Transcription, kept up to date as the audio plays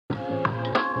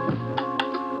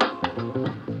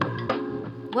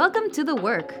Welcome to The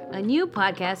Work, a new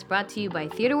podcast brought to you by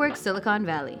TheaterWorks Silicon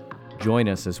Valley. Join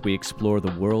us as we explore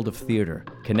the world of theater,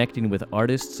 connecting with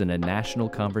artists in a national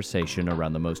conversation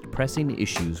around the most pressing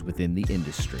issues within the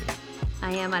industry.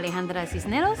 I am Alejandra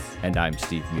Cisneros. And I'm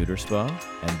Steve Muterspaw,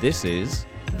 and this is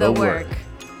The Work.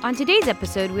 On today's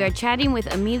episode, we are chatting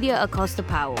with Amelia Acosta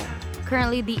Powell,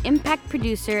 currently the impact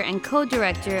producer and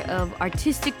co-director of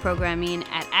artistic programming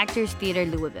at Actors Theater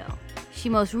Louisville. She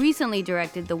most recently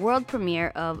directed the world premiere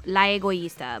of La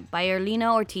Egoísta by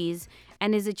Erlina Ortiz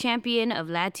and is a champion of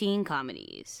Latin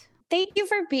comedies. Thank you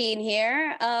for being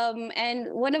here. And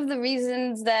one of the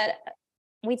reasons that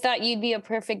we thought you'd be a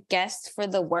perfect guest for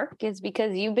The Work is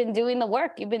because you've been doing the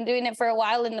work. You've been doing it for a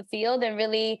while in the field and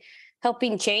really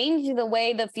helping change the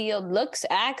way the field looks,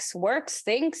 acts, works,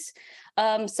 thinks.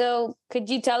 So could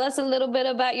you tell us a little bit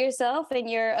about yourself and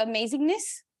your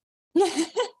amazingness?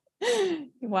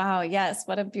 Wow. Yes.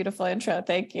 What a beautiful intro.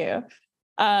 Thank you.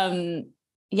 I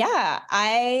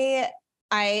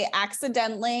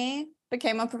accidentally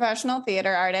became a professional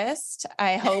theater artist.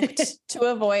 I hoped to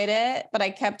avoid it, but I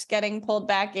kept getting pulled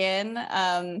back in.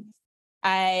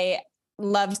 I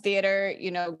loved theater,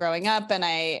 growing up, and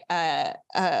I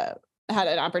had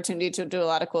an opportunity to do a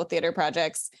lot of cool theater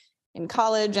projects in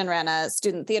college and ran a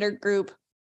student theater group,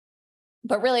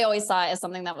 but really always saw it as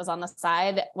something that was on the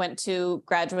side. Went to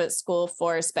graduate school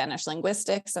for Spanish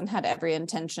linguistics and had every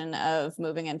intention of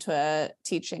moving into a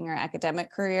teaching or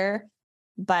academic career.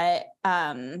 But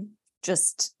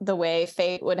just the way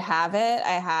fate would have it,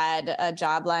 I had a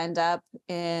job lined up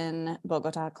in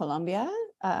Bogota, Colombia,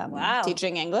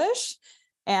 teaching English.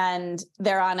 And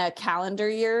they're on a calendar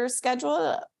year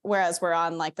schedule, whereas we're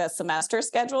on like the semester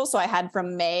schedule. So I had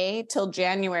from May till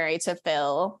January to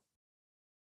fill.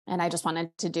 And I just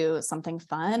wanted to do something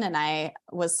fun. And I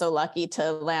was so lucky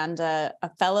to land a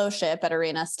fellowship at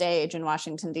Arena Stage in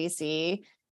Washington, D.C.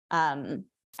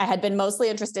 I had been mostly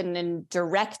interested in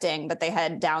directing, but they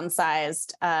had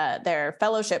downsized their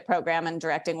fellowship program and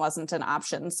directing wasn't an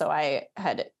option. So I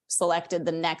had selected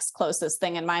the next closest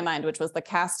thing in my mind, which was the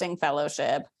casting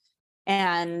fellowship.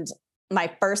 And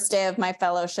my first day of my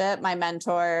fellowship, my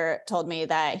mentor told me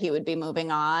that he would be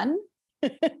moving on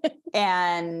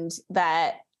and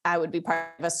that I would be part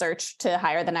of a search to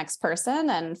hire the next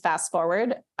person. And fast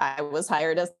forward, I was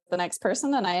hired as the next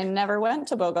person and I never went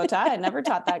to Bogota. I never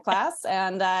taught that class.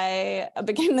 And I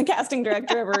became the casting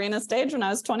director of Arena Stage when I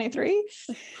was 23.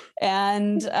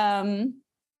 And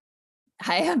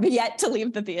I have yet to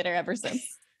leave the theater ever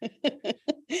since.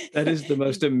 That is the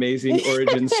most amazing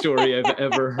origin story I've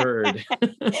ever heard.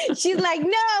 She's like, no.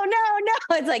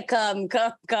 It's like, come.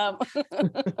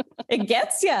 It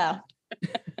gets ya.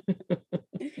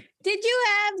 Did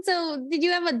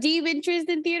you have a deep interest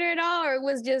in theater at all, or it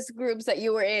was just groups that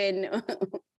you were in?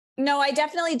 No, I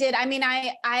definitely did. I mean,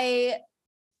 I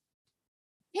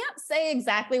can't say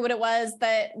exactly what it was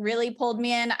that really pulled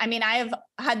me in. I mean, I've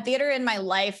had theater in my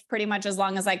life pretty much as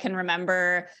long as I can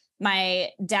remember.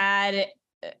 My dad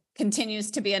continues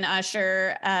to be an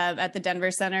usher at the Denver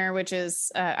Center, which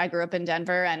is, I grew up in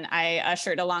Denver and I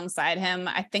ushered alongside him.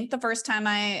 I think the first time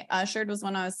I ushered was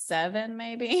when I was 7,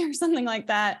 maybe, or something like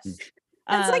that.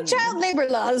 That's like child labor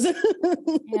laws.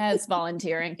 Yeah, it's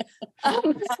volunteering.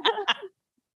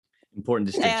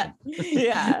 Important distinction.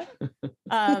 Yeah.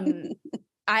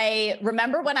 I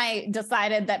remember when I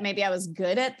decided that maybe I was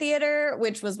good at theater,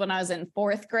 which was when I was in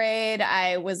 4th grade.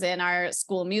 I was in our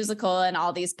school musical and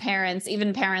all these parents,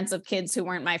 even parents of kids who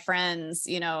weren't my friends,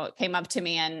 came up to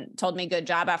me and told me good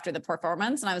job after the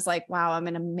performance. And I was like, wow, I'm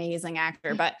an amazing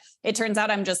actor. But it turns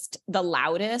out I'm just the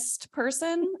loudest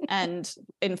person. And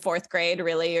in 4th grade,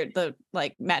 really the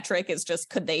metric is just,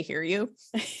 could they hear you?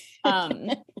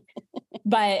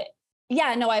 But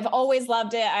yeah, no, I've always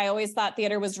loved it. I always thought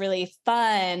theater was really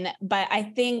fun. But I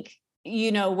think,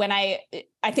 when I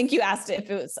think you asked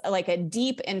if it was like a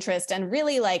deep interest, and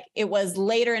really it was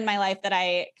later in my life that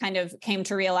I kind of came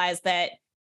to realize that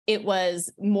it was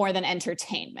more than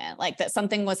entertainment, like that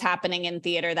something was happening in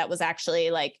theater that was actually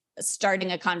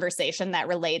starting a conversation that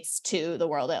relates to the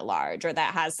world at large, or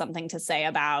that has something to say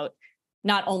about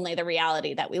not only the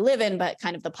reality that we live in, but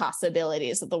kind of the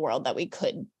possibilities of the world that we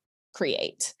could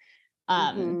create.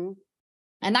 And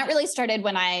that really started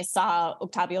when I saw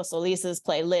Octavio Solis's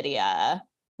play Lydia,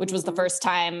 which was the first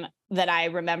time that I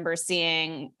remember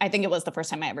seeing, I think it was the first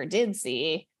time I ever did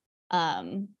see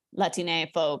Latine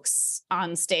folks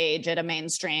on stage at a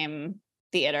mainstream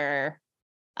theater.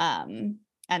 And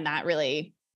that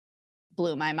really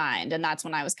blew my mind. And that's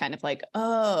when I was kind of like,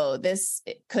 oh, this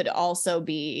could also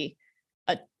be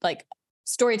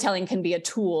storytelling can be a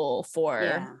tool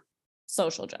for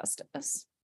social justice.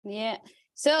 Yeah.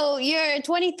 So you're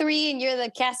 23 and you're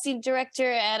the casting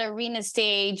director at Arena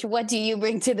Stage. What do you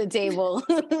bring to the table?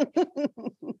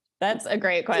 That's a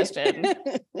great question.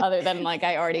 Other than like,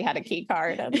 I already had a key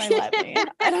card and they let me.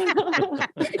 I don't know.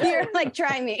 You're like,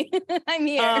 try me. I'm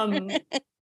here.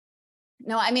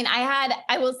 No, I mean,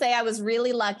 I will say I was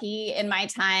really lucky in my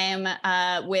time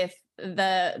with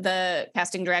the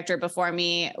casting director before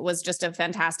me was just a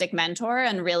fantastic mentor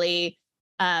and really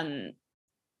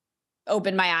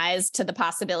opened my eyes to the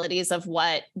possibilities of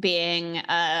what being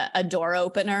a door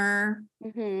opener,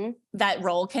 that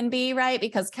role can be, right?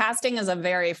 Because casting is a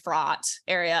very fraught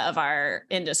area of our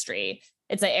industry.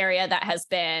 It's an area that has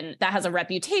a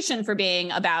reputation for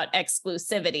being about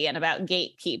exclusivity and about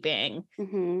gatekeeping,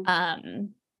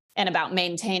 and about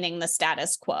maintaining the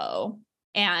status quo.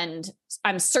 And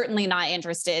I'm certainly not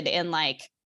interested in like,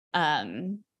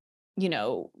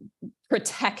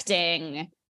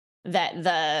 protecting that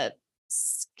the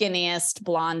skinniest,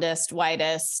 blondest,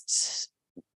 whitest,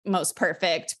 most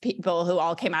perfect people who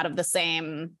all came out of the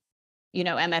same,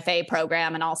 MFA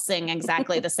program and all sing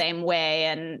exactly the same way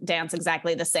and dance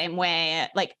exactly the same way,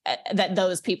 like that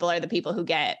those people are the people who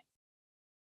get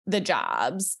the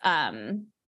jobs.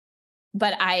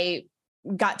 But I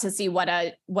got to see what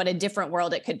a different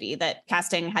world it could be, that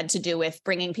casting had to do with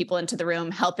bringing people into the room,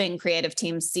 helping creative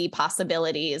teams see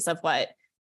possibilities of what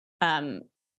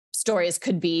stories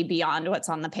could be beyond what's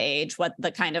on the page, what the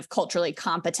kind of culturally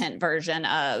competent version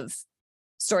of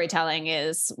storytelling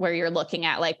is, where you're looking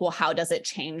at like, well, how does it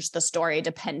change the story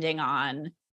depending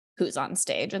on who's on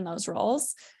stage in those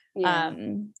roles? Yeah.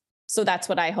 So that's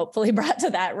what I hopefully brought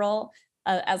to that role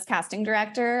as casting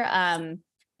director.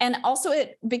 And also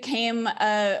it became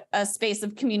a space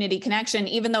of community connection,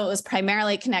 even though it was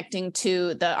primarily connecting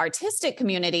to the artistic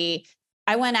community.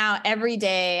 I went out every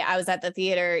day. I was at the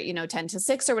theater, 10 to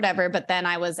 6 or whatever, but then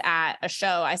I was at a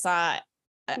show.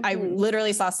 I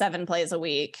literally saw 7 plays a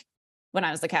week when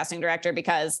I was the casting director,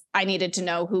 because I needed to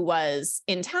know who was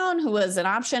in town, who was an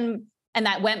option. And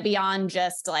that went beyond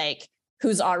just like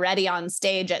who's already on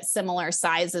stage at similar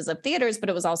sizes of theaters, but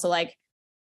it was also like,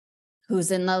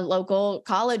 who's in the local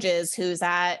colleges, who's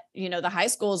at, the high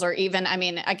schools, or even,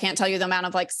 I can't tell you the amount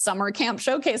of like summer camp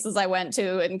showcases I went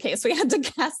to in case we had to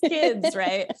cast kids.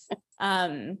 Right.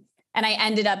 And I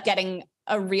ended up getting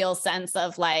a real sense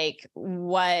of like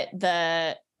what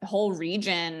the whole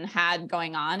region had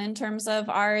going on in terms of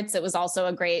arts. It was also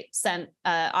a great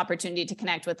opportunity to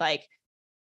connect with like,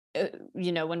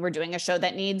 when we're doing a show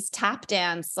that needs tap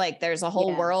dance, like there's a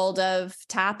whole world of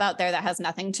tap out there that has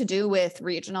nothing to do with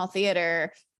regional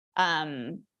theater.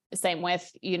 Same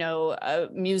with,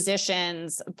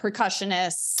 musicians,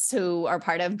 percussionists who are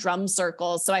part of drum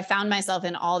circles. So I found myself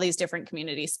in all these different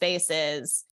community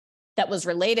spaces that was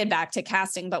related back to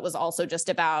casting, but was also just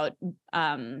about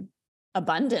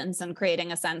abundance and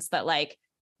creating a sense that like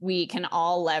we can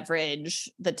all leverage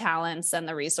the talents and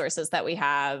the resources that we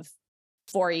have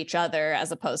for each other,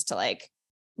 as opposed to like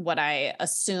what I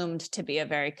assumed to be a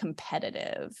very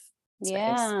competitive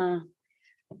space.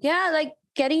 Yeah, like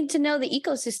getting to know the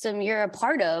ecosystem you're a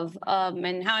part of,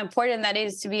 and how important that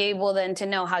is to be able then to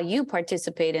know how you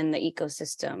participate in the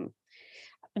ecosystem.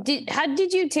 How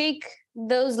did you take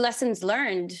those lessons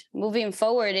learned moving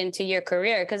forward into your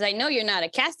career? Because I know you're not a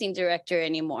casting director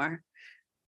anymore.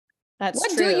 What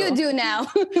true. Do you do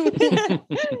now?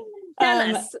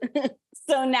 Tell us.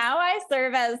 So now I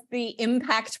serve as the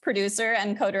impact producer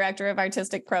and co-director of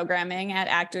artistic programming at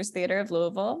Actors Theater of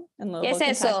Louisville in Louisville,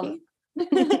 Kentucky.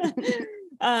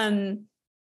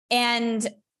 And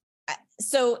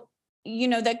so,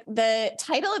 the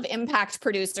title of impact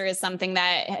producer is something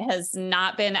that has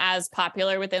not been as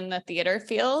popular within the theater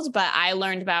field, but I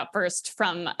learned about first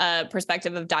from a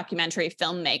perspective of documentary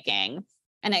filmmaking.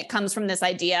 And it comes from this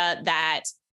idea that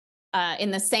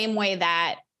in the same way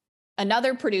that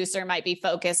another producer might be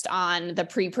focused on the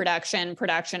pre-production,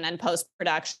 production, and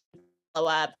post-production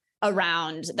follow-up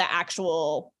around the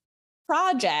actual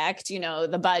project,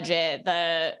 the budget,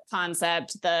 the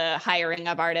concept, the hiring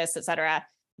of artists, et cetera,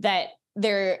 that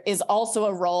there is also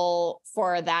a role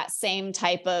for that same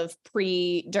type of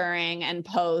pre, during, and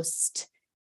post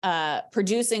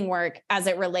producing work as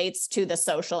it relates to the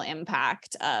social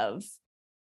impact of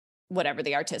whatever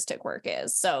the artistic work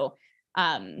is. So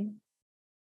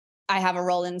I have a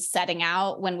role in setting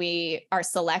out, when we are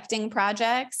selecting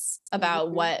projects,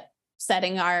 about what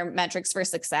setting our metrics for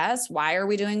success. Why are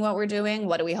we doing what we're doing?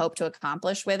 What do we hope to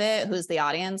accomplish with it? Who's the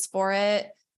audience for it?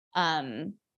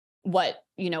 What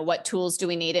tools do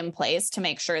we need in place to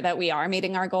make sure that we are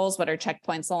meeting our goals? What are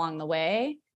checkpoints along the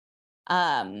way?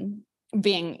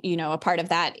 Being, a part of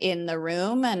that in the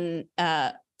room and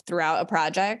throughout a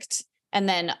project. And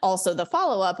then also the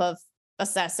follow-up of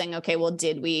assessing, okay, well,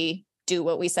 did we do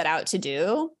what we set out to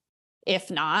do?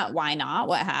 If not, why not?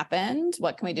 What happened?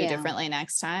 What can we do differently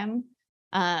next time?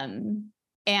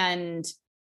 And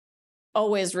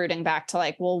always rooting back to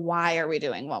like, well, why are we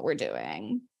doing what we're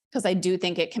doing? Because I do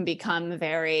think it can become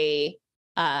very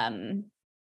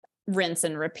rinse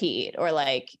and repeat, or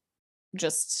like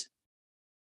just,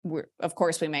 of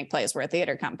course we make plays, we're a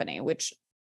theater company, which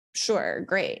sure,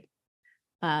 great.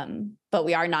 But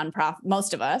we are nonprofit.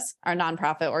 Most of us are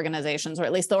nonprofit organizations, or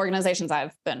at least the organizations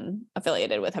I've been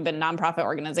affiliated with have been nonprofit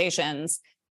organizations.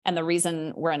 And the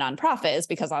reason we're a nonprofit is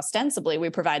because ostensibly we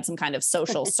provide some kind of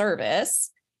social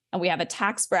service, and we have a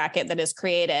tax bracket that is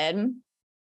created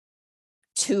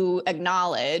to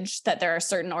acknowledge that there are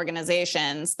certain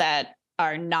organizations that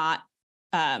are not,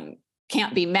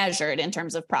 can't be measured in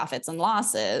terms of profits and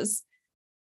losses.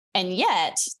 And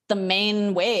yet the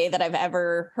main way that I've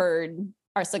ever heard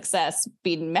our success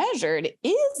being measured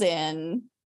is in,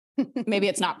 maybe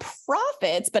it's not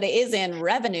profits, but it is in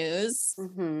revenues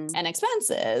and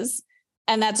expenses.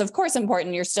 And that's of course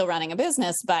important. You're still running a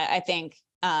business, but I think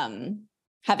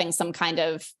having some kind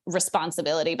of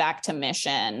responsibility back to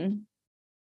mission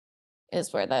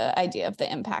is where the idea of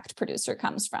the impact producer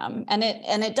comes from. And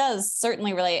it does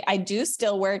certainly relate. I do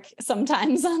still work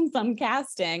sometimes on some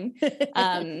casting,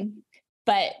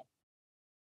 but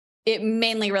it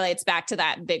mainly relates back to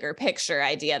that bigger picture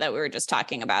idea that we were just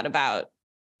talking about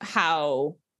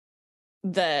how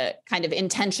the kind of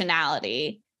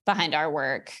intentionality behind our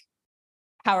work,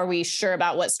 how are we sure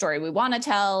about what story we want to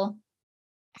tell?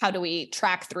 How do we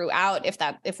track throughout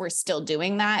if we're still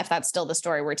doing that, if that's still the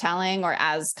story we're telling, or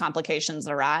as complications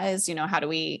arise, how do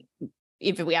we,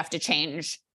 if we have to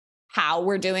change how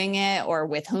we're doing it or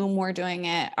with whom we're doing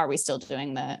it, are we still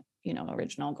doing the,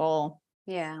 original goal?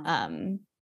 Yeah.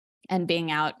 And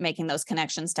being out, making those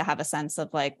connections to have a sense of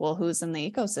like, well, who's in the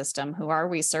ecosystem? Who are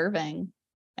we serving?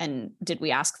 And did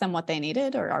we ask them what they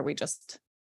needed, or are we just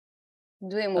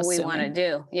doing what we want to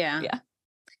do? Yeah. Yeah.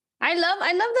 I love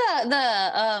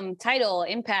the title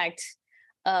impact,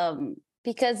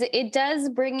 because it does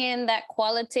bring in that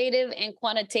qualitative and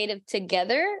quantitative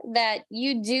together that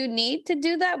you do need to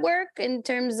do that work in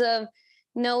terms of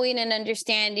knowing and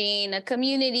understanding a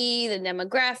community, the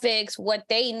demographics, what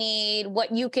they need,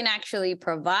 what you can actually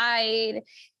provide.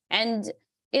 And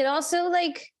it also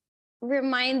like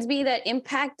reminds me that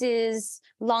impact is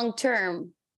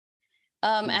long-term.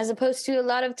 As opposed to a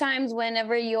lot of times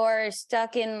whenever you're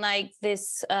stuck in like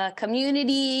this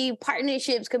community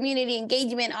partnerships, community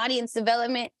engagement, audience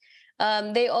development,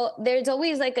 there's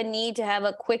always like a need to have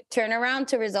a quick turnaround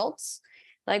to results.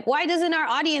 Like, why doesn't our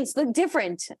audience look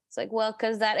different? It's like, well,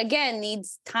 because that, again,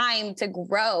 needs time to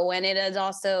grow. And it is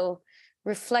also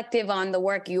reflective on the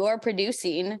work you're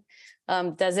producing.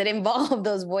 Does it involve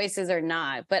those voices or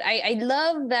not? But I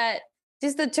love that,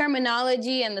 just the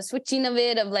terminology and the switching of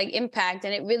it, of like impact.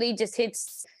 And it really just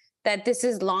hits that this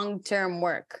is long-term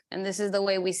work. And this is the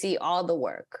way we see all the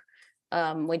work,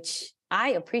 which I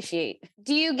appreciate.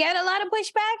 Do you get a lot of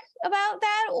pushback about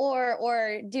that?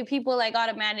 Or do people like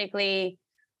automatically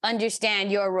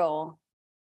understand your role?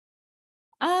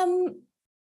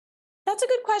 That's a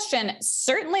good question.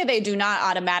 Certainly they do not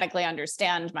automatically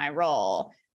understand my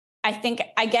role. I think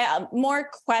I get more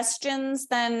questions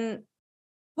than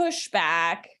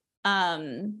pushback.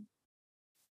 But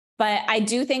I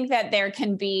do think that there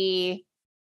can be,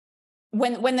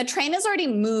 when the train is already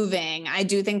moving, I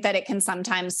do think that it can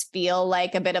sometimes feel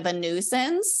like a bit of a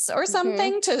nuisance or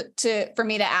something for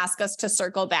me to ask us to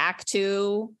circle back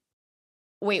to,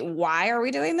 wait, why are we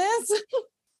doing this?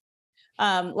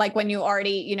 Like when you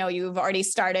already, you've already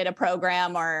started a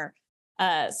program or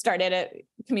started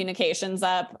communications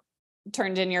up,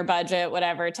 turned in your budget,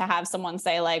 whatever, to have someone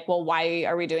say like, well, why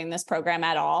are we doing this program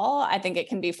at all? I think it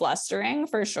can be flustering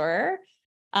for sure.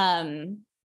 And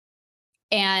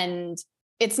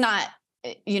it's not,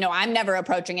 I'm never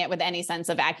approaching it with any sense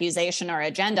of accusation or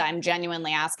agenda. I'm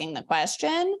genuinely asking the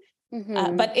question.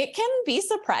 But it can be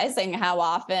surprising how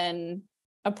often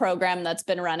a program that's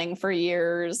been running for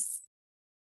years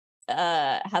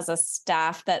has a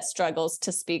staff that struggles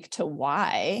to speak to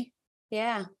why.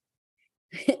 Yeah.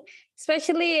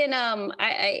 Especially in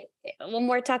I when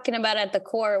we're talking about at the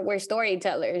core, we're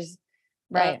storytellers,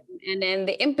 right? And then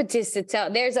the impetus to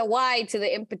tell, there's a why to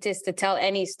the impetus to tell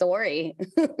any story.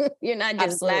 You're not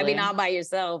just blabbing on by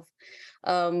yourself.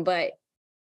 But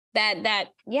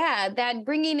that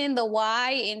bringing in the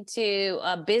why into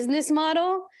a business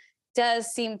model does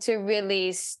seem to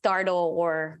really startle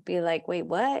or be like, wait,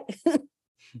 what?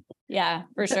 Yeah,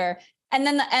 for sure. And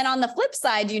then, and on the flip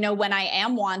side, when I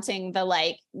am wanting the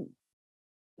like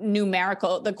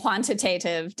the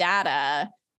quantitative data,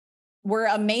 we're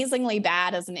amazingly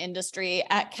bad as an industry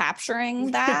at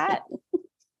capturing that.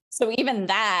 So even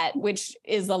that, which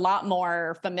is a lot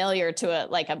more familiar to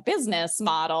a business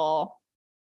model,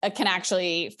 can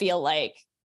actually feel like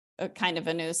a kind of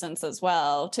a nuisance as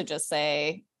well, to just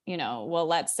say, well,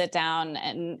 let's sit down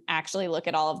and actually look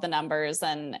at all of the numbers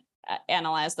and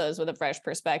analyze those with a fresh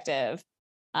perspective.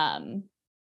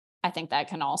 I think that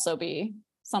can also be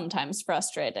sometimes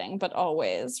frustrating, but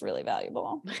always really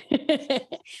valuable.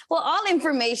 Well, all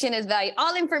information is valuable.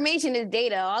 All information is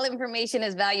data. All information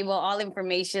is valuable. All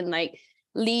information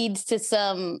leads to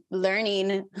some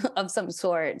learning of some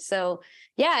sort. So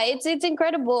yeah, it's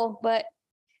incredible, but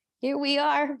here we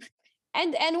are.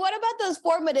 And what about those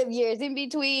formative years in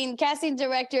between casting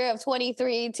director of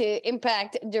 23 to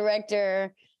impact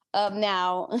director of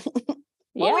now?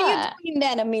 What were you doing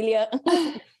then, Amelia?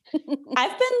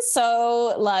 I've been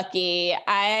so lucky.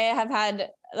 I have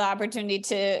had the opportunity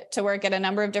to work at a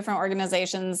number of different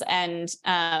organizations. And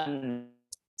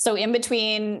so in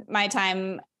between my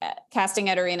time casting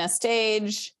at Arena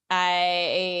Stage,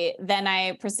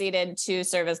 I proceeded to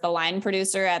serve as the line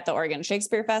producer at the Oregon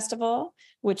Shakespeare Festival,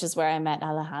 which is where I met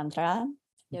Alejandra.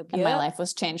 Yep. And my life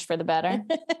was changed for the better.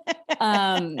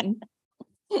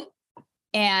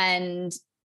 And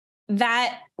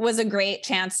that was a great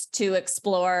chance to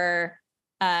explore.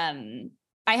 I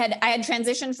had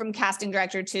transitioned from casting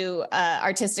director to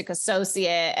artistic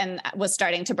associate and was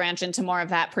starting to branch into more of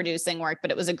that producing work,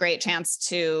 but it was a great chance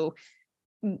to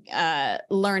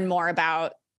learn more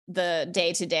about the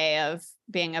day-to-day of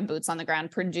being a boots on the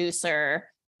ground producer.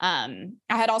 I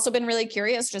had also been really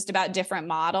curious just about different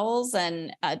models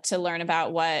and to learn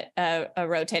about what a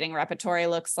rotating repertory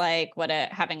looks like, what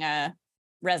having a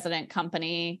resident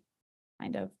company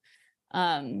kind of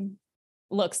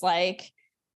looks like.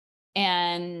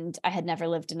 And I had never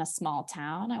lived in a small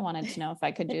town. I wanted to know if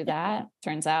I could do that.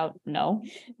 Turns out, no,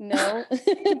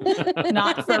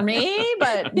 not for me,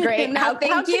 but great. No, how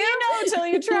thank can you know till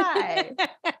you try?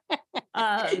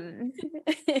 And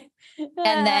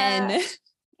then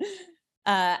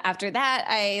after that,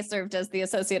 I served as the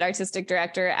associate artistic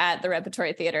director at the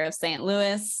Repertory Theater of St.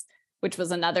 Louis, which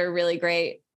was another really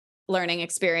great learning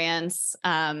experience.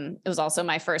 It was also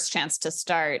my first chance to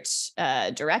start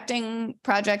directing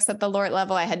projects at the Lort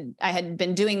level. I had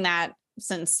been doing that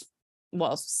since I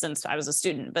was a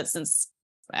student, but since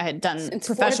I had done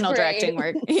professional directing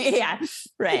work. Yeah,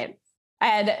 right. I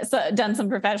had done some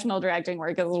professional directing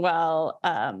work as well.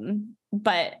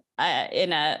 But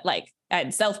I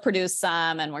had self-produced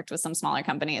some and worked with some smaller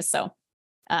companies. So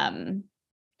I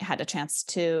had a chance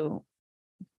to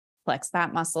flex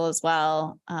that muscle as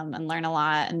well, and learn a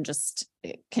lot and just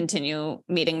continue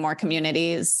meeting more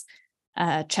communities,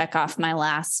 check off my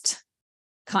last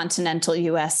continental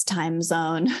US time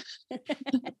zone.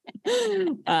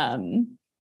 And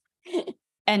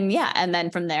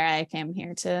then from there I came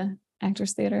here to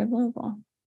Actors Theater of Louisville.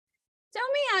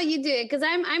 Tell me how you do it, because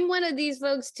I'm one of these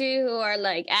folks too who are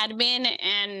like admin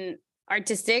and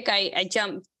artistic. I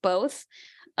jump both.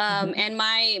 And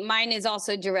mine is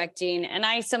also directing. And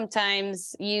I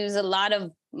sometimes use a lot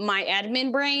of my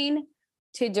admin brain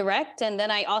to direct. And then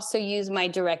I also use my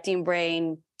directing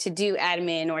brain to do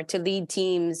admin or to lead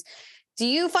teams. Do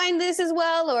you find this as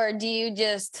well, or do you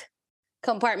just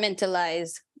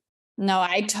compartmentalize? No,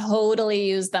 I totally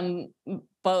use them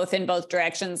both in both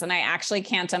directions. And I actually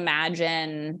can't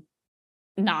imagine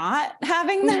not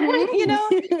having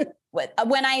that,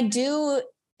 when I do.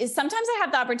 Is sometimes I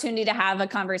have the opportunity to have a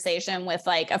conversation with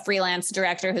like a freelance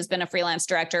director who's been a freelance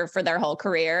director for their whole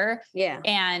career. Yeah.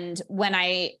 And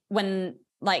when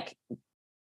like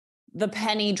the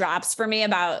penny drops for me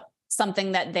about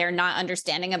something that they're not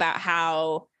understanding about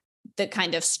how the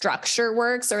kind of structure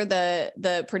works or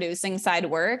the producing side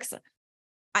works,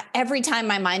 every time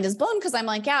my mind is blown, because I'm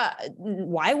like, yeah,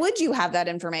 why would you have that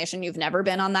information? You've never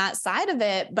been on that side of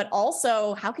it. But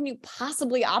also, how can you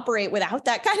possibly operate without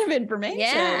that kind of information?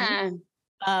 Yeah.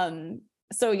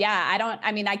 So yeah,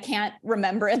 I can't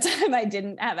remember a time I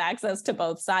didn't have access to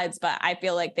both sides, but I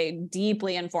feel like they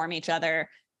deeply inform each other.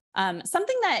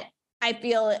 Something that I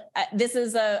feel, this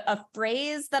is a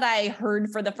phrase that I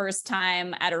heard for the first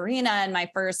time at Arena and my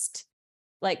first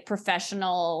like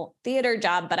professional theater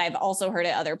job, but I've also heard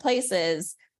it other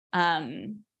places,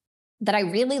 that I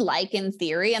really like in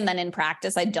theory. And then in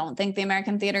practice, I don't think the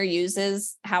American theater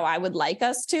uses how I would like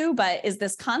us to, but is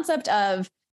this concept of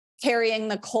carrying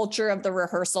the culture of the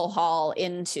rehearsal hall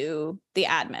into the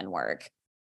admin work.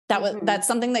 That's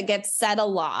something that gets said a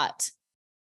lot.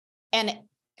 And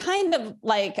kind of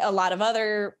like a lot of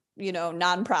other,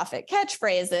 nonprofit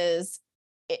catchphrases,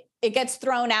 it gets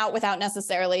thrown out without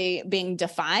necessarily being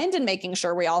defined, and making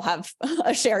sure we all have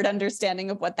a shared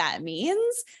understanding of what that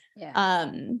means.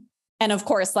 Yeah. And of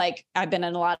course, like I've been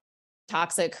in a lot of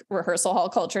toxic rehearsal hall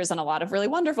cultures and a lot of really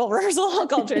wonderful rehearsal hall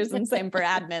cultures, and same for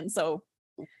admin. So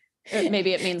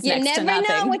maybe it means You next to never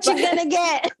nothing. know what you're gonna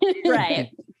get. Right.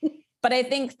 But I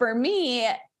think for me,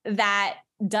 that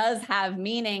does have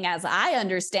meaning as I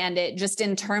understand it, just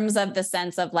in terms of the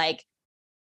sense of like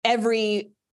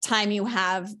every time you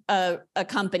have a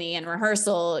company in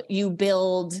rehearsal, you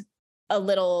build a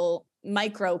little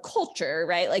micro culture,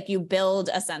 right? Like you build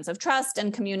a sense of trust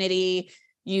and community.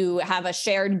 You have a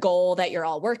shared goal that you're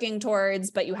all working towards,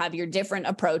 but you have your different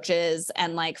approaches.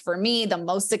 And like for me, the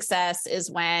most success is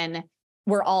when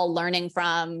we're all learning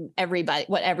from everybody,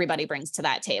 what everybody brings to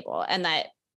that table. And that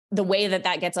the way that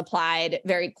that gets applied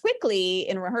very quickly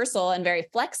in rehearsal and very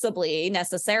flexibly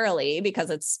necessarily, because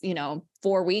it's,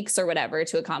 4 weeks or whatever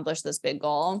to accomplish this big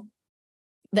goal,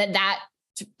 that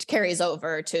carries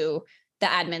over to the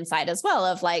admin side as well,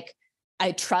 of like,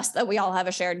 I trust that we all have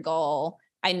a shared goal.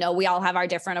 I know we all have our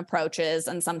different approaches,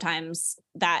 and sometimes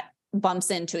that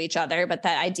bumps into each other, but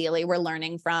that ideally we're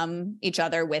learning from each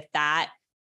other with that.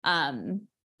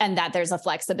 And that there's a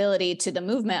flexibility to the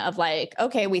movement of like,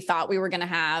 okay, we thought we were going to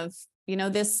have,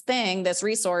 this thing, this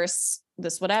resource,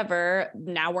 this whatever.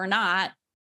 Now we're not.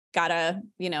 Gotta,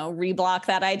 reblock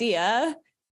that idea.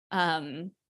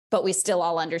 But we still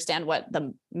all understand what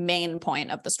the main point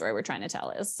of the story we're trying to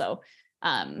tell is. So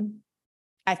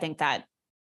I think that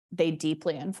they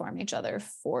deeply inform each other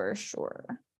for sure.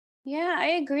 Yeah, I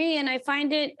agree. And I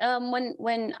find it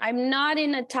when I'm not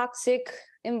in a toxic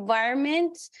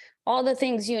environment, all the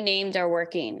things you named are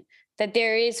working. That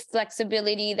there is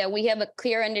flexibility, that we have a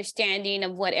clear understanding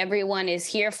of what everyone is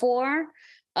here for,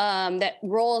 that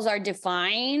roles are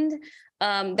defined,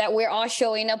 that we're all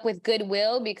showing up with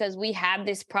goodwill because we have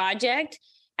this project,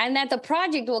 and that the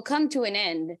project will come to an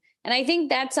end. And I think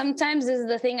that sometimes is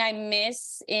the thing I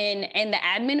miss in the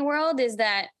admin world, is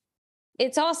that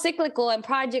it's all cyclical and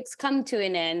projects come to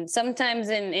an end. Sometimes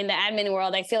in the admin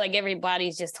world, I feel like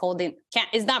everybody's just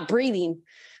is not breathing,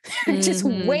 just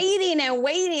waiting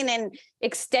and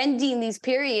extending these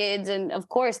periods. And of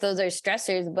course, those are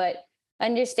stressors, but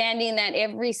understanding that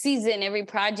every season, every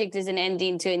project is an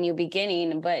ending to a new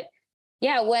beginning. But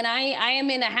yeah, when I am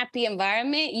in a happy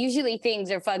environment, usually things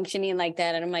are functioning like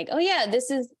that. And I'm like, oh yeah, this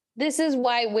is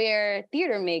why we're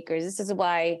theater makers. This is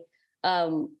why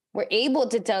we're able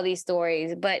to tell these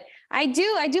stories. But I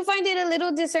do find it a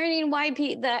little discerning why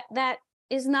that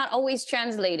is not always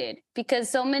translated, because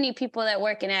so many people that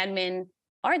work in admin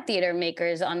are theater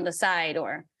makers on the side.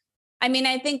 Or I mean,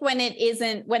 I think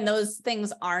when those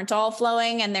things aren't all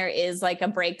flowing and there is like a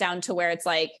breakdown to where it's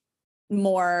like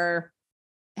more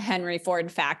Henry Ford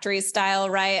factory style,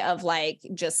 right? Of like,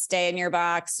 just stay in your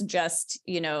box, just,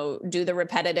 do the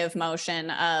repetitive motion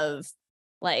of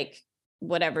like,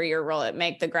 whatever your role,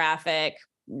 make the graphic,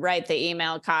 write the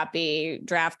email copy,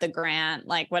 draft the grant,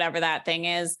 like whatever that thing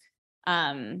is.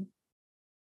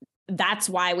 That's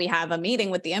why we have a meeting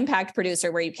with the impact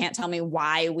producer where you can't tell me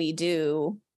why we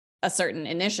do a certain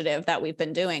initiative that we've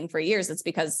been doing for years. It's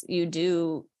because you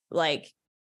do, like,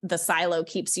 the silo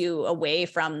keeps you away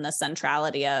from the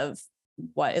centrality of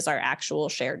what is our actual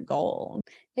shared goal.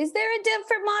 Is there a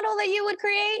different model that you would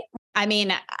create? I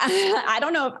mean, I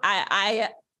don't know if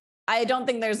I don't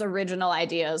think there's original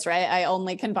ideas, right? I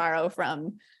only can borrow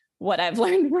from what I've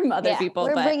learned from other people.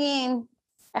 We're bringing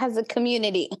as a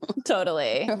community.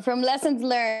 Totally. From lessons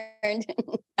learned.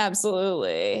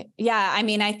 Absolutely. Yeah. I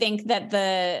mean, I think that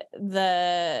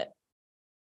the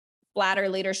flatter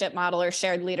leadership model or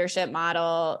shared leadership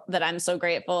model that I'm so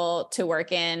grateful to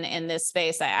work in this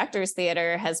space at Actors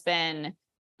Theater has been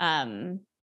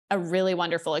a really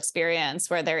wonderful experience,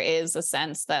 where there is a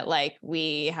sense that like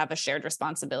we have a shared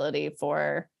responsibility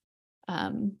for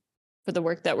the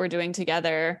work that we're doing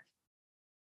together,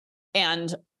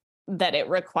 and that it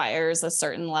requires a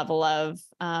certain level of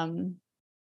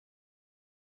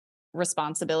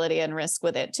responsibility and risk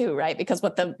with it too, right? Because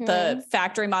what the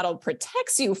factory model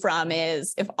protects you from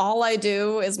is, if all I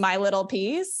do is my little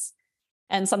piece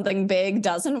and something big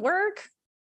doesn't work,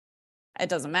 it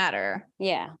doesn't matter.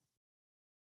 Yeah.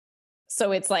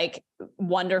 So it's like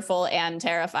wonderful and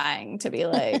terrifying to be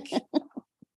like,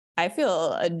 I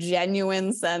feel a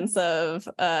genuine sense of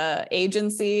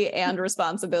agency and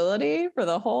responsibility for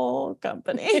the whole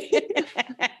company.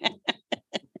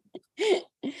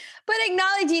 But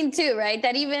acknowledging too, right,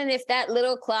 that even if that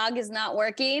little clog is not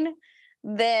working,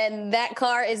 then that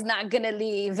car is not going to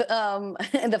leave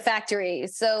the factory.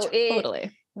 So Totally.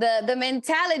 The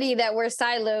mentality that we're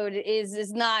siloed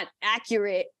is not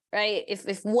accurate right?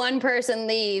 If one person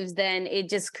leaves, then it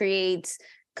just creates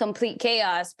complete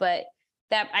chaos. But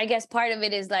that, I guess, part of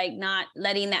it is like not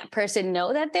letting that person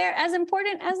know that they're as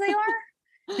important as they are.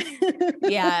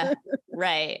 Yeah,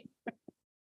 right.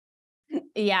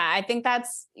 Yeah, I think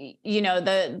that's, I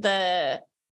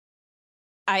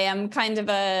am kind of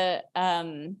a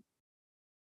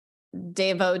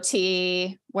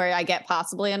devotee where I get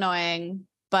possibly annoying,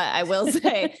 but I will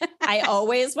say I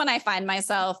always, when I find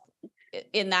myself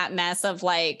in that mess of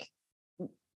like,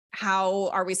 how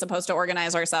are we supposed to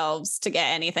organize ourselves to get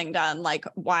anything done? Like,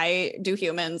 why do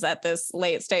humans at this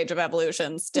late stage of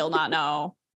evolution still not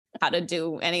know how to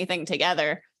do anything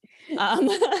together?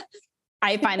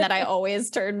 I find that I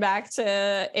always turn back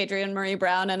to Adrienne Marie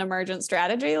Brown and emergent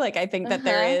strategy. Like, I think that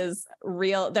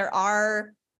there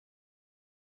are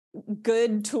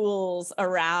good tools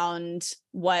around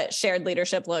what shared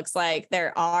leadership looks like.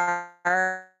 There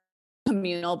are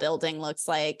communal building looks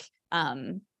like,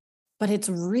 but it's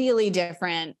really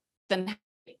different than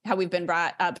how we've been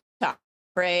brought up to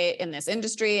operate in this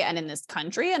industry and in this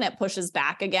country. And it pushes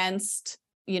back against,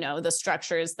 the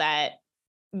structures that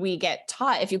we get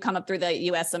taught, if you come up through the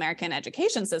US American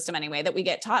education system anyway, that we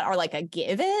get taught are like a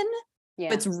given. Yeah.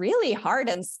 But it's really hard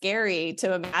and scary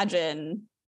to imagine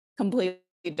completely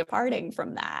departing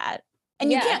from that. And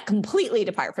you can't completely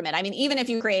depart from it. I mean, even if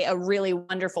you create a really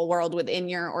wonderful world within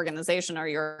your organization or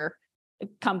your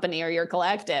company or your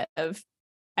collective,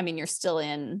 I mean, you're still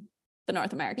in the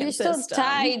North American system. You're still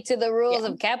tied to the rules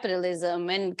of capitalism,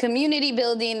 and community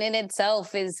building in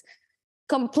itself is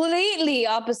completely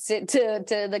opposite to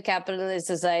the capitalist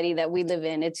society that we live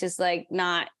in. It's just like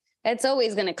it's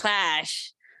always going to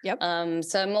clash. Yep.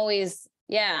 So I'm always,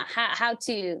 how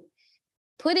to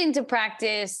put into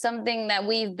practice something that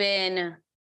we've been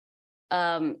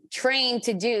trained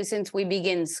to do since we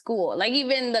begin school. Like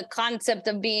even the concept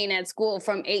of being at school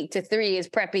from 8 to 3 is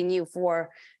prepping you for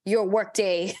your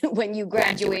workday when you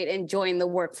graduate and join the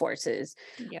workforces.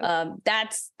 Yep.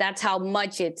 That's how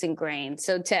much it's ingrained.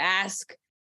 So to ask,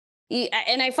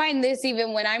 and I find this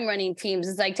even when I'm running teams,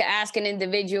 it's like to ask an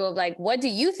individual like, what do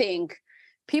you think?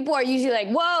 People are usually like,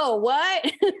 whoa, what?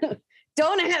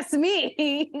 Don't ask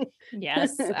me.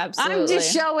 Yes, absolutely. I'm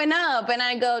just showing up. And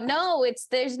I go, no,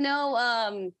 there's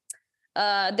no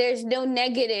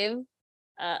negative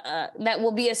that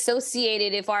will be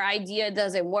associated if our idea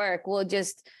doesn't work. We'll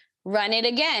just run it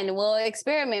again. We'll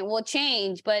experiment, we'll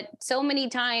change. But so many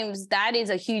times that is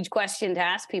a huge question to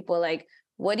ask people, like,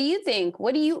 what do you think?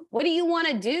 What do you want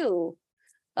to do?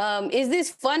 Is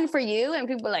this fun for you? And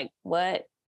people are like, what?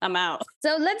 I'm out.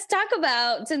 So let's talk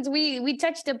about, since we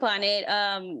touched upon it,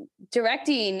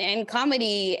 directing and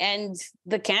comedy and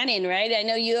the canon, right? I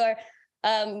know you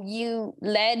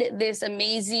led this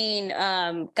amazing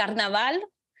carnaval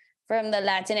from the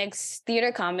Latinx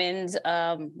Theater Commons.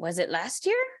 Was it last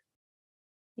year?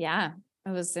 Yeah,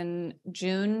 it was in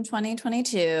June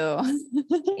 2022.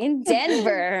 In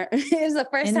Denver. It was the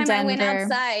first time I went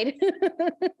outside.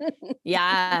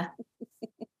 Yeah.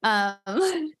 Tell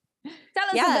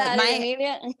us about it,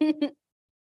 Amelia.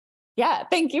 Yeah,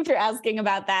 thank you for asking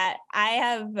about that.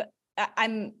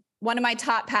 I'm one of my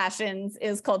top passions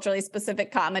is culturally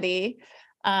specific comedy.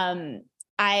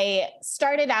 I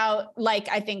started out, like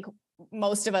I think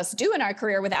most of us do in our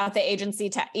career, without the agency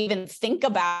to even think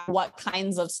about what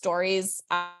kinds of stories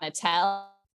I want to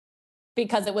tell,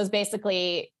 because it was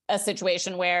basically a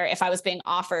situation where if I was being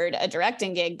offered a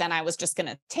directing gig, then I was just going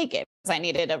to take it because I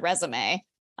needed a resume.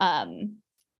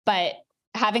 But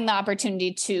having the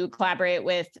opportunity to collaborate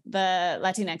with the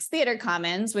Latinx Theater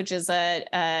Commons, which is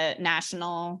a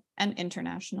national and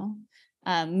international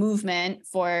movement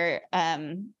for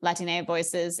Latina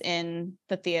voices in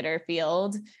the theater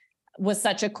field, was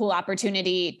such a cool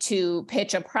opportunity to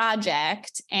pitch a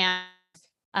project. And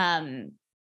I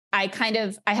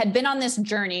had been on this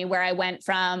journey where I went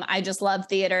from, I just love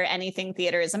theater, anything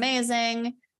theater is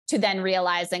amazing, to then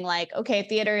realizing like, okay,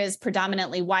 theater is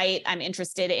predominantly white. I'm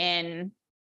interested in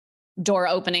door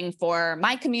opening for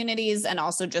my communities and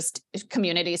also just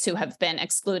communities who have been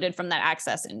excluded from that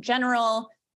access in general.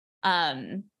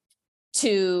 To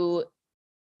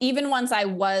even once I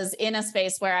was in a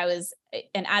space where I was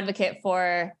an advocate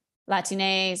for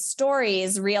Latine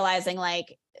stories, realizing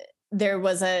like there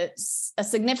was a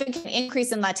significant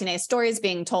increase in Latine stories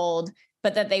being told,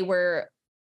 but that they were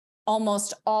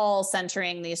almost all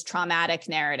centering these traumatic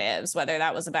narratives, whether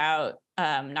that was about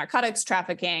narcotics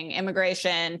trafficking,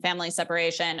 immigration, family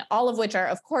separation, all of which are,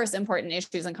 of course, important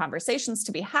issues and conversations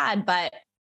to be had, but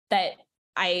that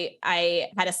I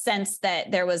had a sense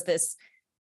that there was this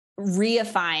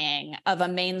reifying of a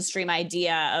mainstream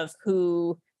idea of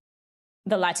who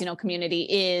the Latino community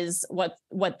is, what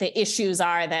the issues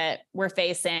are that we're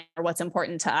facing, or what's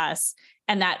important to us.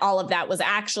 And that all of that was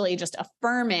actually just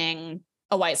affirming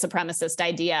a white supremacist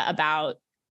idea about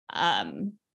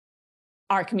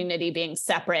our community being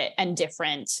separate and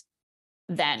different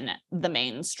than the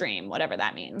mainstream, whatever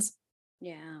that means.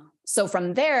 Yeah. So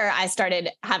from there, I started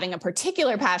having a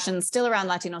particular passion still around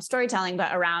Latino storytelling,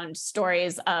 but around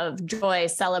stories of joy,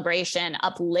 celebration,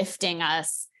 uplifting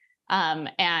us,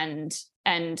 and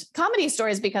comedy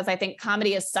stories, because I think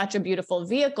comedy is such a beautiful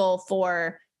vehicle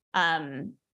for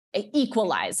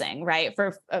equalizing, right?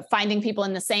 For finding people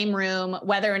in the same room,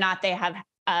 whether or not they have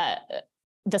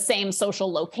the same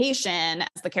social location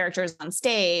as the characters on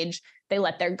stage. They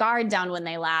let their guard down when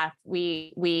they laugh.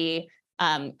 We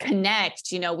connect,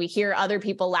 we hear other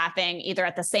people laughing either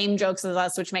at the same jokes as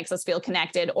us, which makes us feel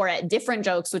connected, or at different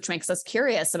jokes, which makes us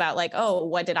curious about, like, oh,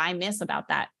 what did I miss about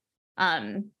that?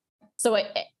 So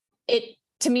it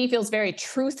to me feels very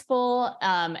truthful,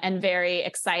 and very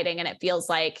exciting. And it feels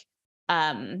like,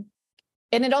 and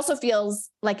it also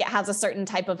feels like it has a certain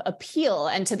type of appeal.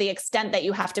 And to the extent that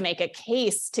you have to make a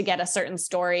case to get a certain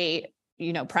story,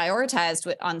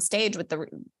 prioritized on stage with the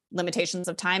limitations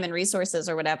of time and resources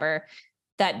or whatever,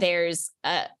 that there's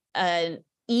an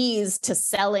ease to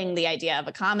selling the idea of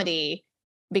a comedy,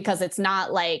 because it's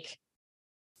not like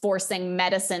forcing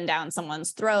medicine down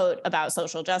someone's throat about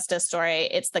social justice story.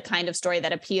 It's the kind of story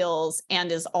that appeals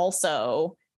and is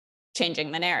also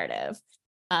changing the narrative.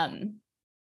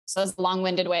 So it's a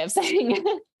long-winded way of saying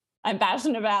I'm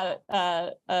passionate about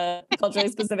culturally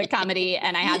specific comedy.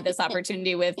 And I had this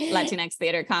opportunity with Latinx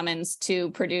Theater Commons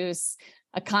to produce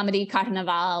a comedy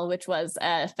carnaval, which was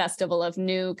a festival of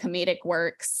new comedic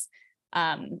works,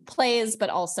 plays, but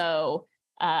also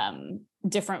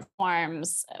different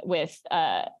forms, with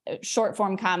short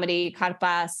form comedy,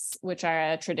 carpas, which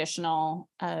are a traditional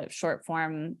short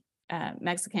form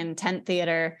Mexican tent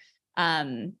theater,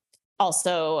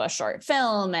 also a short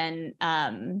film,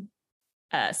 and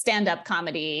stand-up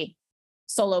comedy,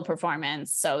 solo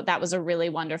performance. So that was a really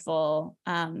wonderful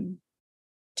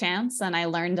chance, and I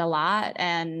learned a lot.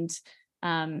 And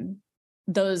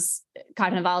those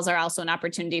carnivals are also an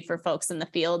opportunity for folks in the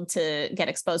field to get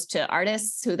exposed to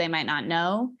artists who they might not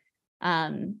know,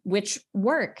 which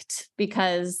worked,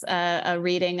 because a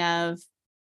reading of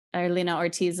Erlina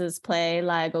Ortiz's play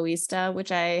La Egoísta,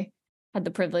 which I had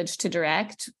the privilege to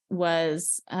direct,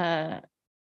 was a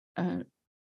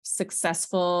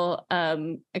successful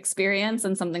experience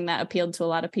and something that appealed to a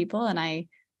lot of people. And I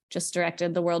just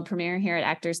directed the world premiere here at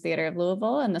Actors Theater of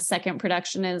Louisville. And the second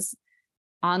production is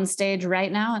on stage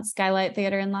right now at Skylight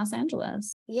Theater in Los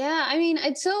Angeles. Yeah, I mean,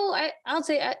 I'll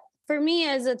say, for me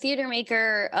as a theater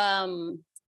maker,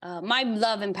 my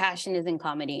love and passion is in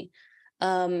comedy.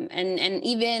 And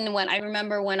even when I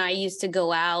remember when I used to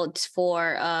go out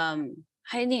for,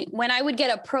 when I would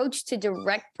get approached to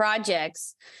direct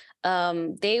projects,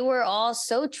 they were all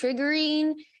so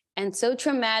triggering and so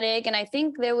traumatic. And I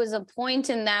think there was a point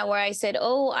in that where I said,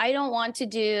 oh, I don't want to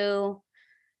do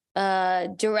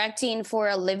directing for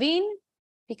a living,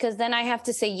 because then I have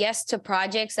to say yes to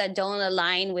projects that don't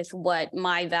align with what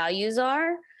my values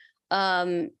are.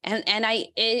 It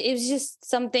was just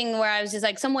something where I was just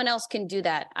like, someone else can do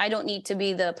that. I don't need to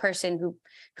be the person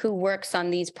who works on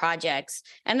these projects.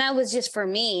 And that was just for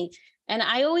me. And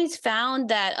I always found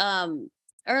that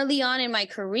early on in my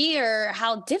career,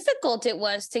 how difficult it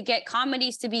was to get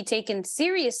comedies to be taken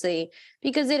seriously,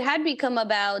 because it had become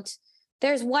about,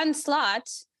 there's one slot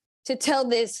to tell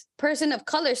this person of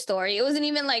color story. It wasn't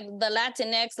even like the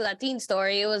Latinx Latin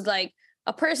story. It was like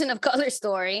a person of color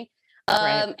story.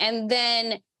 Right. And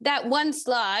then that one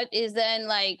slot is then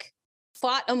like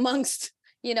fought amongst,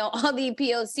 all the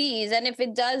POCs. And if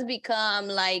it does become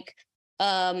like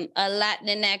a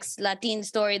Latinx Latin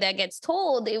story that gets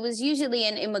told, it was usually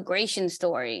an immigration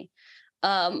story,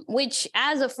 which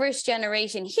as a first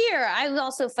generation here, I've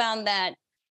also found that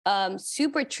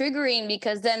super triggering,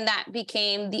 because then that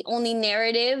became the only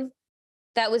narrative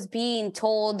that was being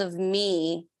told of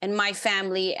me and my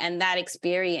family and that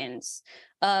experience.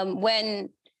 When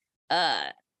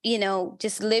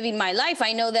just living my life,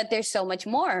 I know that there's so much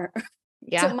more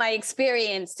to my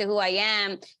experience, to who I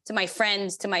am, to my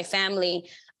friends, to my family.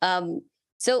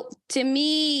 So to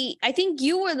me, I think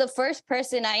you were the first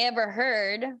person I ever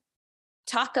heard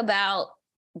talk about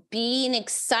being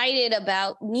excited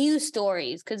about news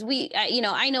stories, because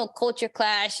I know Culture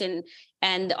Clash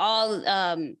and all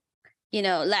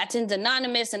Latins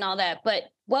Anonymous and all that, but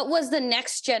what was the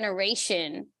next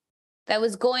generation that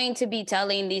was going to be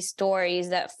telling these stories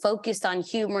that focused on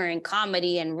humor and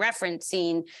comedy and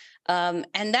referencing.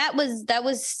 And that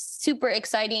was super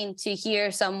exciting to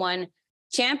hear someone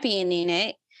championing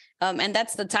it. And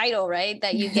that's the title, right?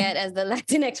 That you get as the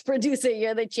Latinx producer.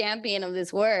 You're the champion of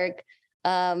this work.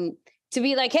 To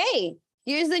be like, hey,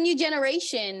 here's the new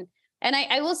generation. And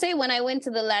I will say, when I went to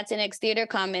the Latinx Theater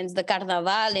Commons, the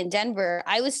Carnaval in Denver,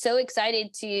 I was so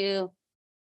excited to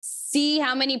see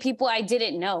how many people I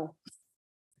didn't know.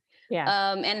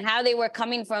 Yeah. And how they were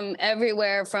coming from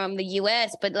everywhere from the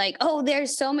US, but like, oh,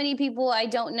 there's so many people I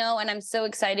don't know. And I'm so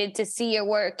excited to see your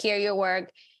work, hear your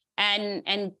work,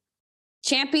 and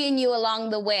champion you along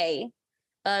the way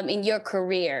in your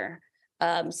career.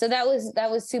 So that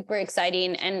was super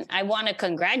exciting. And I want to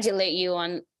congratulate you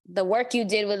on the work you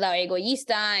did with La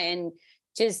Egoísta, and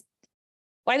just,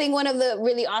 I think one of the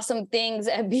really awesome things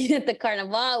at being at the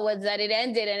Carnaval was that it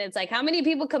ended, and it's like, how many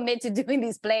people commit to doing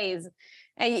these plays?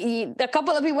 And a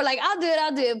couple of people were like, I'll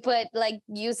do it. But like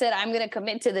you said, I'm going to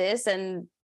commit to this, and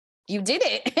you did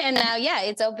it. And now, yeah,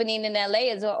 it's opening in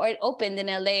LA as well, or it opened in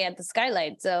LA at the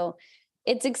Skylight. So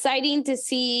it's exciting to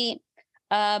see,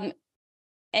 and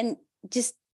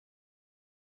just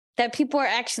that people are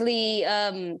actually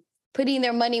putting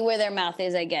their money where their mouth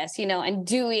is, I guess, and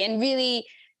doing and really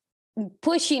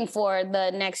pushing for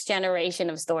the next generation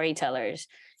of storytellers,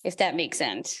 if that makes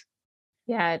sense.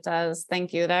 Yeah, it does.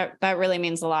 Thank you. That really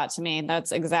means a lot to me.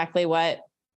 That's exactly what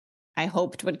I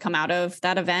hoped would come out of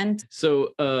that event. So,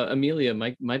 Amelia,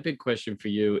 my big question for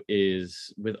you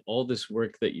is, with all this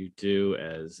work that you do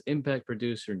as impact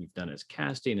producer, and you've done as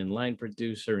casting and line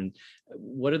producer, and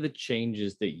what are the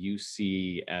changes that you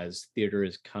see as theater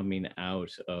is coming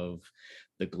out of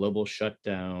the global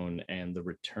shutdown and the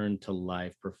return to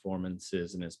live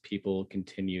performances, and as people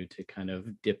continue to kind of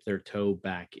dip their toe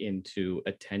back into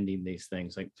attending these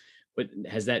things? Like, what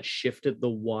has that shifted the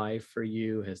why for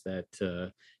you? Has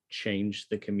that changed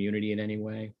the community in any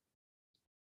way?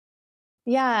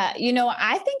 Yeah,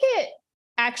 I think it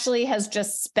actually has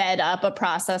just sped up a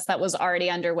process that was already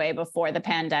underway before the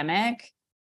pandemic.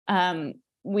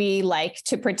 We like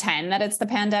to pretend that it's the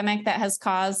pandemic that has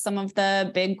caused some of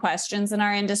the big questions in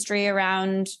our industry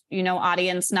around,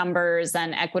 audience numbers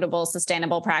and equitable,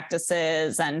 sustainable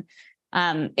practices. And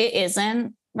it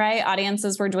isn't, right?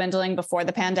 Audiences were dwindling before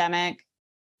the pandemic.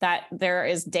 That there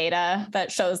is data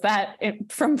that shows that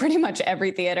from pretty much every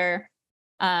theater.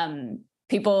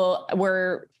 People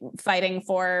were fighting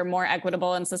for more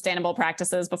equitable and sustainable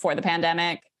practices before the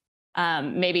pandemic.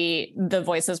 Maybe the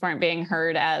voices weren't being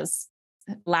heard as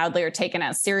loudly or taken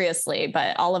as seriously,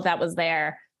 but all of that was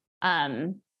there.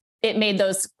 It made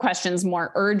those questions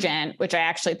more urgent, which I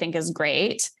actually think is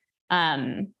great.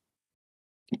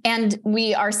 And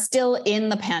we are still in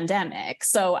the pandemic.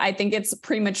 So I think it's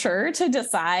premature to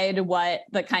decide what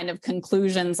the kind of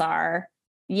conclusions are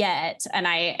yet. And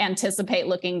I anticipate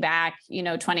looking back,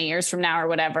 20 years from now or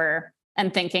whatever,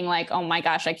 and thinking like, oh my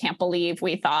gosh, I can't believe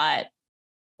we thought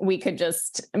we could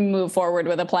just move forward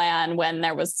with a plan when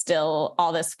there was still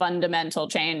all this fundamental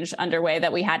change underway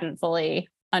that we hadn't fully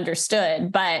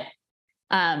understood. But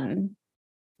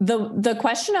the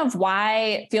question of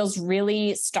why feels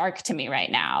really stark to me right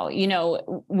now.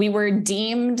 We were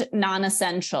deemed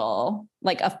non-essential,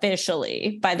 like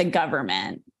officially, by the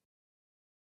government.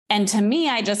 And to me,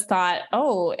 I just thought,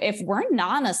 oh, if we're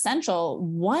non-essential,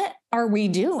 what are we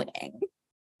doing?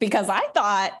 Because I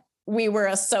thought we were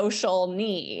a social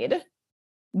need.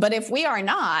 But if we are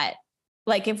not,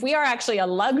 like if we are actually a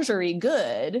luxury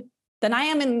good, then I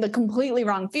am in the completely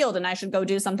wrong field and I should go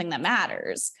do something that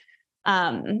matters.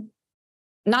 Not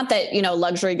that,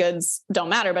 luxury goods don't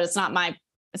matter, but it's not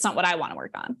what I want to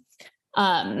work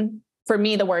on. For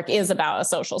me, the work is about a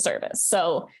social service.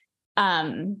 So,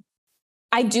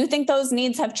 I do think those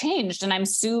needs have changed, and I'm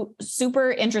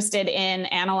super interested in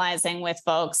analyzing with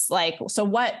folks, like, so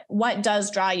what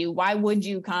does draw you? Why would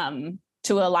you come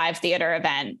to a live theater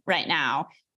event right now?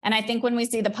 And I think when we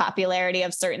see the popularity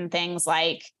of certain things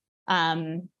like,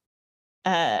 interactive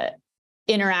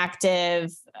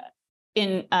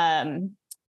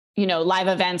live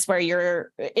events where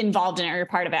you're involved in it or you're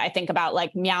part of it. I think about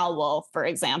like Meow Wolf, for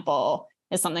example,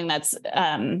 is something that's,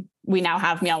 we now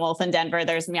have Meow Wolf in Denver.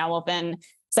 There's Meow Wolf in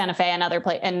Santa Fe and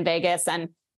in Vegas. And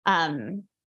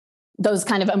those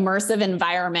kind of immersive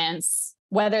environments,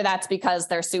 whether that's because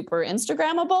they're super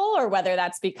Instagrammable or whether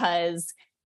that's because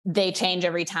they change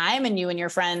every time and you and your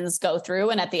friends go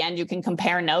through and at the end you can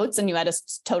compare notes and you had a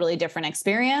totally different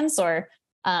experience, or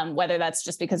whether that's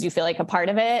just because you feel like a part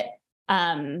of it.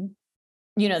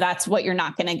 That's what you're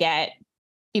not going to get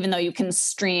even though you can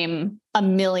stream a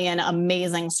million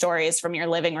amazing stories from your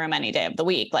living room any day of the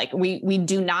week. Like we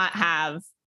do not have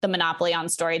the monopoly on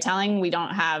storytelling.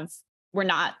 We're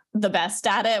not the best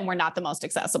at it, and we're not the most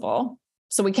accessible.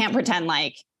 So we can't pretend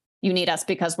like you need us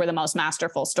because we're the most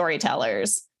masterful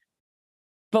storytellers.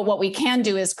 But what we can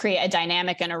do is create a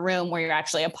dynamic in a room where you're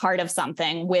actually a part of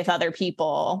something with other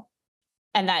people,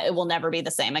 and that it will never be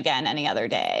the same again any other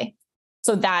day.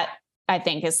 So that, I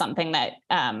think, is something that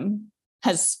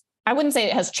I wouldn't say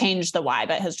it has changed the why,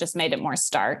 but has just made it more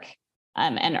stark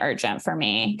and urgent for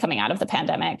me coming out of the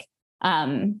pandemic.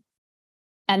 And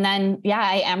then,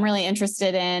 I am really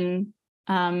interested in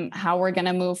how we're going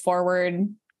to move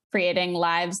forward, creating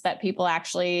lives that people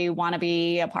actually want to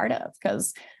be a part of,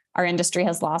 because our industry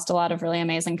has lost a lot of really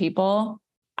amazing people.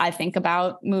 I think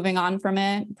about moving on from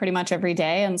it pretty much every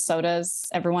day, and so does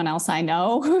everyone else I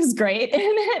know who's great in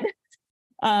it.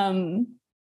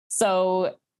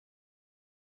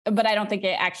 But I don't think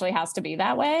it actually has to be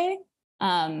that way.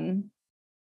 And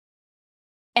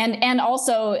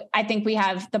also, I think we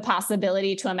have the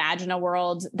possibility to imagine a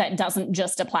world that doesn't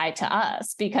just apply to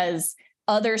us, because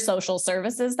other social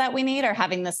services that we need are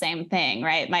having the same thing,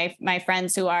 right? My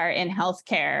friends who are in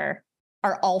healthcare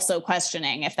are also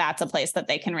questioning if that's a place that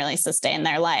they can really sustain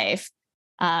their life,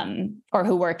 or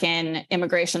who work in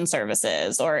immigration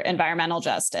services or environmental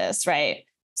justice, right?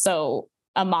 So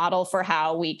a model for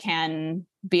how we can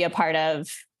be a part of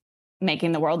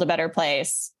making the world a better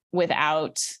place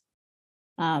without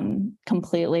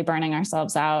completely burning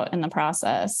ourselves out in the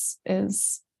process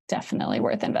is definitely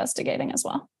worth investigating as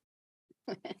well.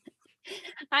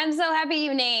 I'm so happy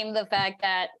you named the fact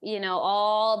that,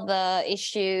 all the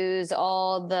issues,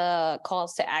 all the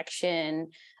calls to action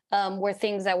were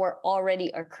things that were already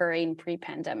occurring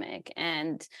pre-pandemic.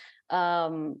 And,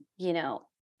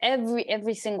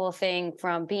 every single thing,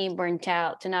 from being burnt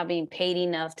out to not being paid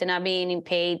enough, to not being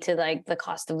paid to like the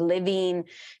cost of living,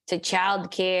 to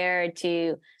childcare,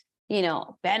 to,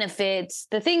 benefits,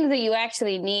 the things that you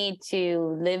actually need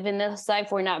to live in this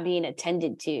life were not being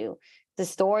attended to. The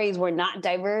stories were not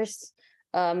diverse,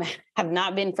 have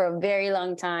not been for a very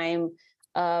long time.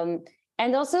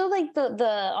 And also like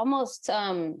the almost,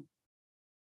 and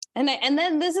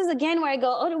then this is again where I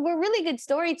go, oh, we're really good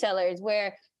storytellers,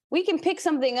 where we can pick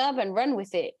something up and run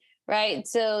with it, right?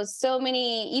 So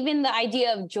many, even the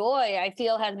idea of joy, I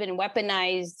feel, has been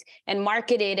weaponized and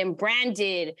marketed and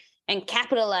branded and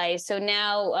capitalized. So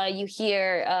now you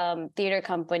hear theater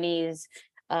companies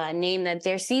name that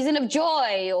their season of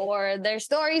joy, or their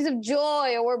stories of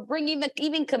joy, or we're bringing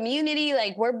even community,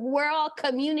 like we're all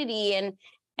community.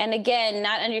 And again,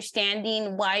 not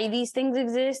understanding why these things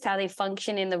exist, how they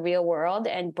function in the real world,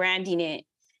 and branding it,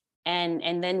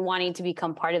 and then wanting to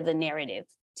become part of the narrative,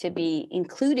 to be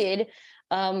included.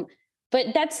 But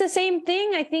that's the same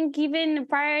thing, I think, even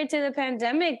prior to the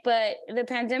pandemic. But the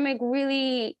pandemic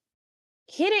really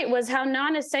hit it, was how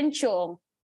non-essential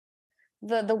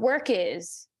the work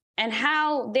is, and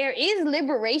how there is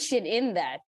liberation in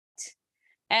that.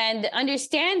 And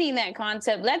understanding that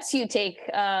concept lets you take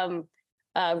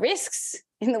risks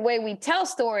in the way we tell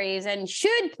stories, and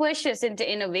should push us into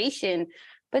innovation.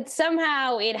 But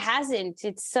somehow it hasn't.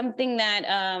 It's something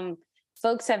that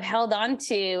folks have held on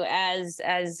to as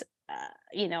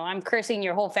I'm cursing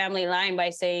your whole family line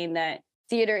by saying that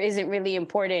theater isn't really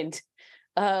important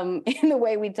in the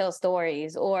way we tell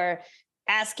stories, or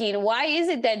asking, why is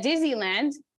it that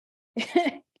Disneyland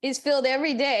is filled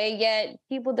every day, yet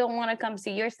people don't want to come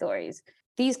see your stories?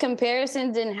 These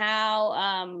comparisons, and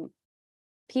how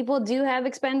people do have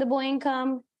expendable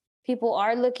income. People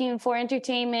are looking for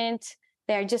entertainment.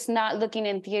 They're just not looking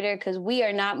in theater because we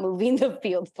are not moving the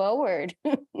field forward.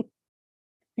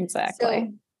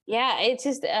 Exactly. So, it's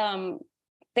just,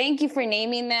 thank you for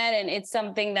naming that. And it's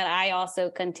something that I also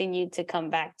continue to come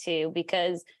back to,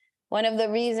 because one of the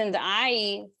reasons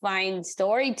I find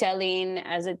storytelling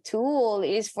as a tool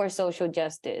is for social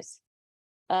justice.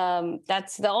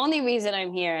 That's the only reason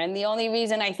I'm here. And the only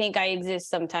reason I think I exist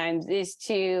sometimes is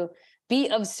to be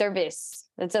of service.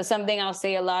 That's something I'll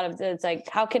say a lot of. It's like,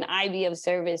 how can I be of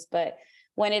service? But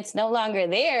when it's no longer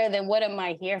there, then what am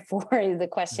I here for, is the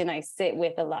question I sit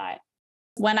with a lot.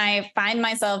 When I find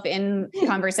myself in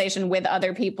conversation with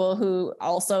other people who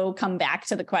also come back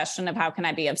to the question of how can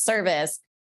I be of service,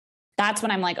 that's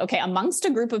when I'm like, okay, amongst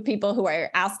a group of people who are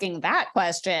asking that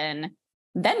question,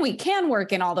 then we can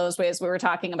work in all those ways we were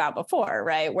talking about before,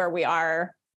 right? Where we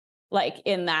are like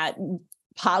in that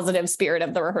positive spirit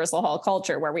of the rehearsal hall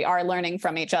culture, where we are learning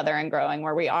from each other and growing,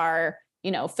 where we are,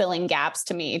 filling gaps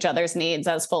to meet each other's needs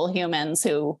as full humans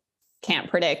who can't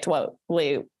predict what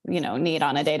we, need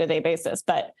on a day-to-day basis.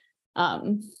 But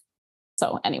so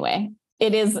So anyway,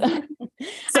 it is I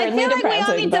certainly feel like we all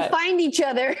depressing, need to but find each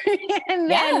other and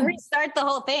Yeah. then restart the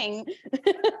whole thing.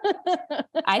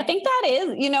 I think that is,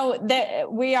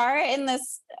 that we are in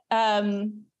this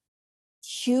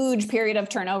huge period of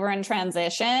turnover and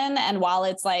transition. And while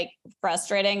it's like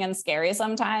frustrating and scary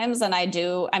sometimes, and I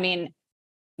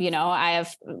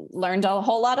have learned a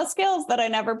whole lot of skills that I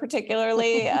never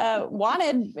particularly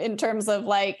wanted in terms of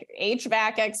like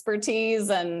HVAC expertise.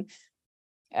 And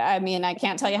I mean, I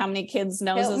can't tell you how many kids'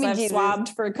 noses I've swabbed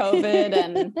for COVID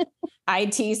and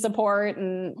IT support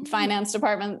and finance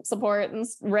department support and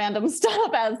random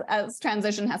stuff as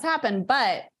transition has happened.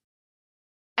 But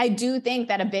I do think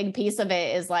that a big piece of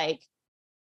it is like,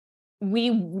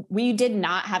 we did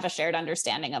not have a shared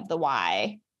understanding of the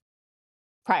why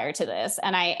prior to this.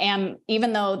 And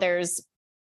even though there's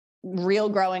real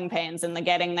growing pains in the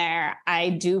getting there, I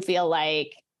do feel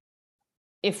like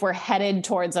if we're headed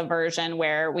towards a version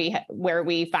where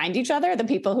we find each other, the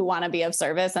people who want to be of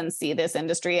service and see this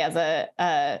industry as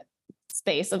a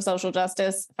space of social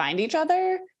justice, find each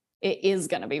other, it is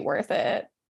going to be worth it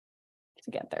to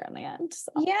get there in the end.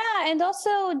 So. Yeah, and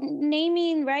also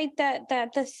naming, right, that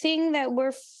the thing that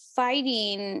we're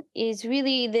fighting is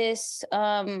really this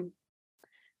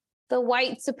the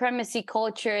white supremacy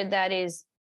culture that is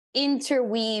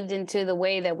interweaved into the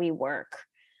way that we work.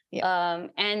 Yeah.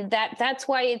 And that's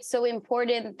why it's so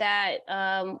important that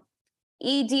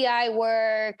EDI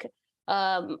work,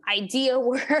 IDEA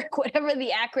work, whatever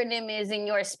the acronym is in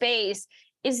your space,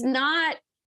 is not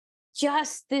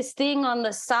just this thing on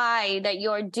the side that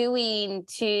you're doing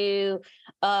to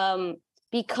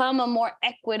become a more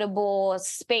equitable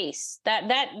space.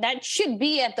 That should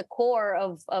be at the core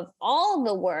of all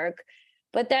the work.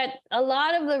 But that a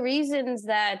lot of the reasons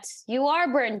that you are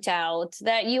burnt out,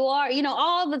 that you are,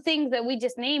 all the things that we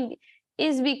just named,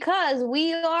 is because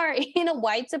we are in a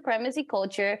white supremacy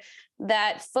culture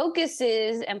that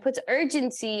focuses and puts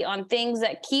urgency on things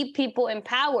that keep people in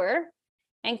power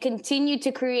and continue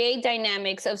to create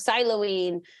dynamics of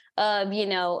siloing, of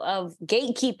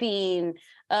gatekeeping,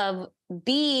 of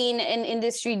being an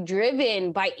industry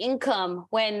driven by income,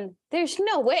 when there's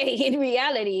no way in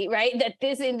reality, right, that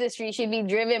this industry should be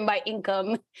driven by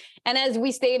income. And as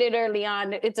we stated early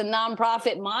on, it's a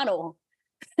nonprofit model.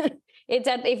 It's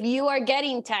that if you are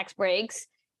getting tax breaks,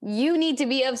 you need to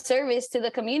be of service to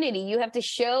the community. You have to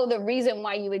show the reason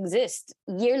why you exist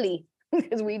yearly,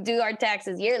 because we do our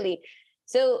taxes yearly.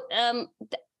 So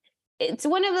it's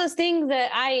one of those things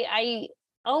that I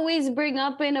always bring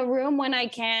up in a room when I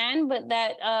can, but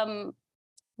that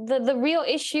the real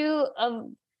issue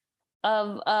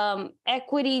of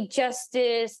equity,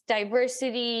 justice,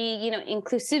 diversity,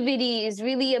 inclusivity is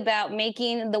really about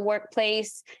making the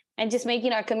workplace and just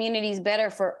making our communities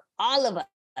better for all of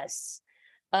us.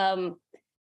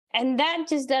 And that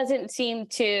just doesn't seem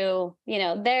to,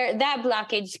 that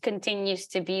blockage continues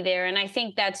to be there. And I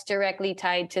think that's directly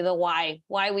tied to the why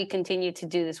we continue to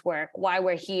do this work, why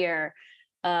we're here.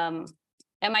 Am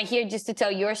I here just to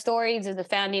tell your stories as a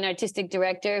founding artistic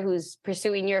director who's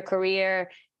pursuing your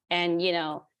career and,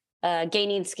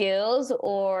 gaining skills?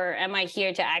 Or am I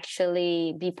here to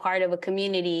actually be part of a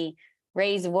community,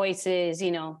 raise voices,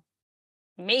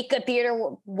 make a theater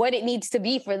what it needs to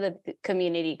be for the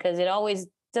community? Because it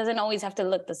doesn't always have to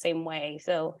look the same way.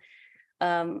 So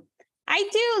I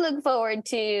do look forward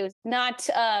to not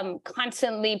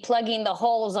constantly plugging the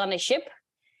holes on a ship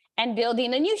and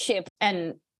building a new ship.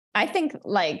 And I think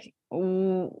like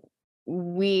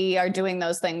we are doing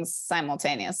those things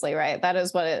simultaneously, right? That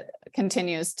is what it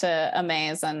continues to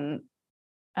amaze and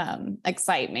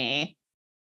excite me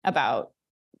about,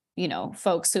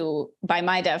 folks who, by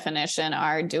my definition,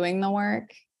 are doing the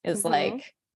work, is like,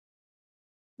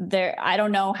 I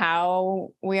don't know how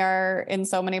we are in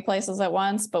so many places at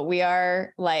once, but we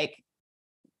are like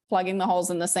plugging the holes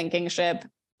in the sinking ship.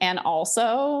 And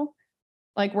also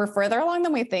like we're further along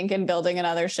than we think in building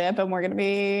another ship, and we're going to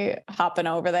be hopping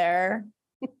over there.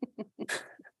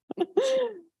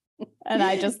 And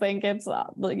I just think it's, I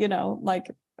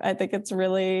think it's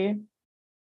really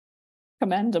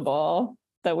commendable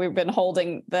that we've been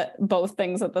holding both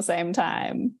things at the same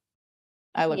time.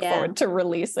 I look forward to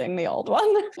releasing the old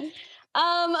one.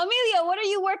 Amelia, what are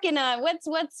you working on?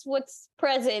 What's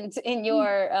present in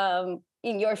your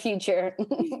future?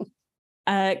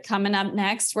 Coming up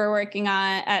next, we're working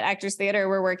on at Actors Theater.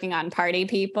 We're working on Party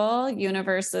People,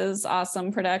 Universe's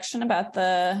awesome production about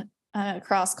the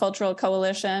cross-cultural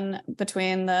coalition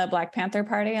between the Black Panther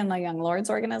Party and the Young Lords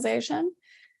organization.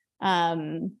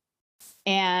 And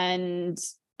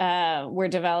we're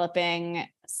developing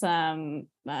some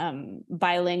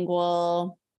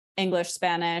bilingual English,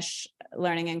 Spanish,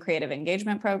 learning and creative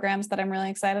engagement programs that I'm really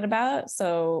excited about.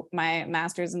 So my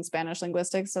master's in Spanish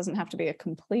linguistics doesn't have to be a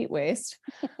complete waste.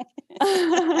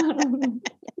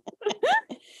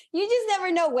 You just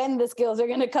never know when the skills are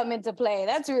going to come into play.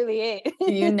 That's really it.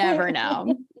 You never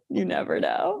know. You never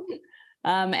know.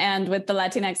 And with the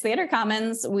Latinx Theater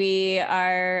Commons, we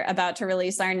are about to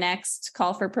release our next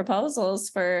call for proposals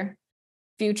for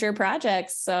future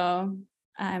projects. So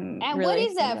I'm And really what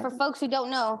is that excited. for folks who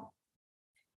don't know?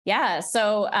 Yeah.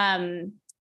 So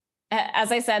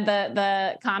as I said,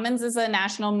 the Commons is a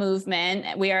national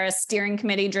movement. We are a steering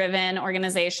committee driven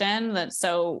organization.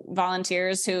 So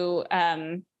volunteers who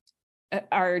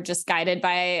are just guided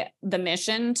by the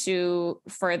mission to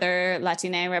further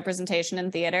Latina representation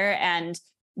in theater. And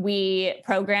we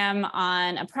program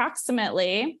on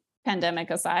approximately, pandemic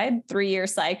aside, 3-year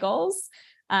cycles.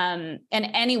 And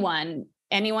anyone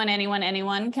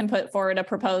can put forward a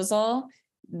proposal.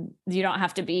 You don't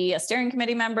have to be a steering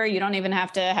committee member. You don't even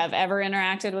have to have ever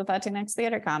interacted with Latinx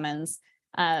Theater Commons.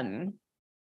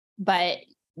 But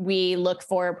we look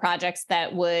for projects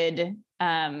that would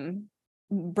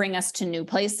bring us to new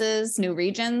places, new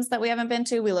regions that we haven't been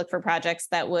to. We look for projects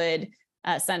that would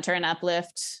center and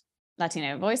uplift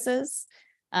Latina voices,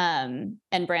 and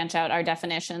branch out our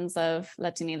definitions of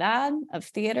Latinidad, of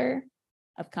theater,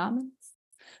 of commons.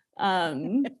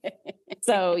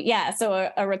 So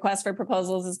a request for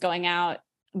proposals is going out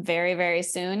very, very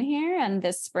soon here. And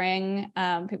this spring,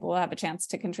 people will have a chance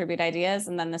to contribute ideas.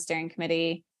 And then the steering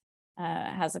committee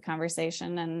has a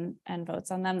conversation and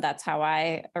votes on them. That's how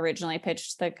I originally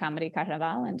pitched the Comedy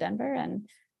Carnaval in Denver. And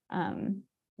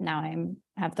now I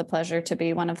have the pleasure to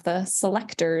be one of the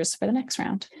selectors for the next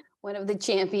round. One of the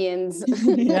champions.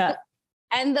 Yeah.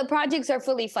 And the projects are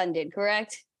fully funded,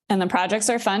 correct? And the projects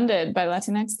are funded by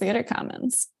Latinx Theater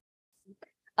Commons.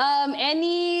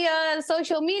 Any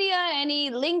social media, any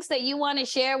links that you want to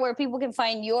share where people can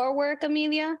find your work,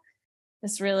 Amelia?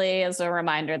 This really is a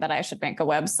reminder that I should make a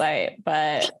website,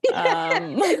 but so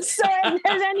if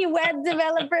there's any web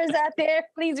developers out there,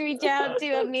 please reach out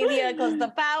to Amelia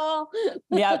Acosta Powell.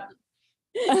 Yep.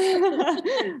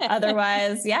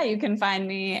 Otherwise, you can find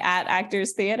me at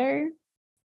Actors Theater.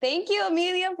 Thank you,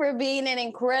 Amelia, for being an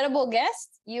incredible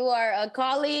guest. You are a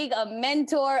colleague, a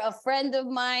mentor, a friend of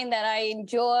mine that I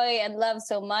enjoy and love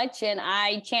so much, and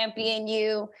I champion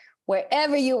you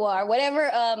wherever you are, whatever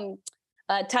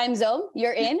time zone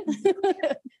you're in.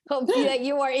 Hope that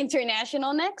you are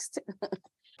international next.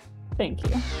 Thank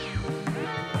you.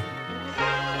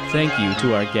 Thank you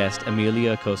to our guest,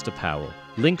 Amelia Acosta Powell.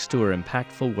 Links to her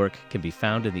impactful work can be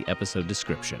found in the episode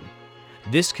description.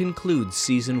 This concludes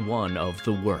Season 1 of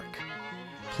The Work.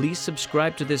 Please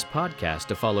subscribe to this podcast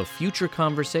to follow future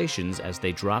conversations as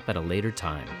they drop at a later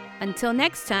time. Until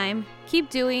next time, keep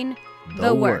doing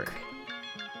the work.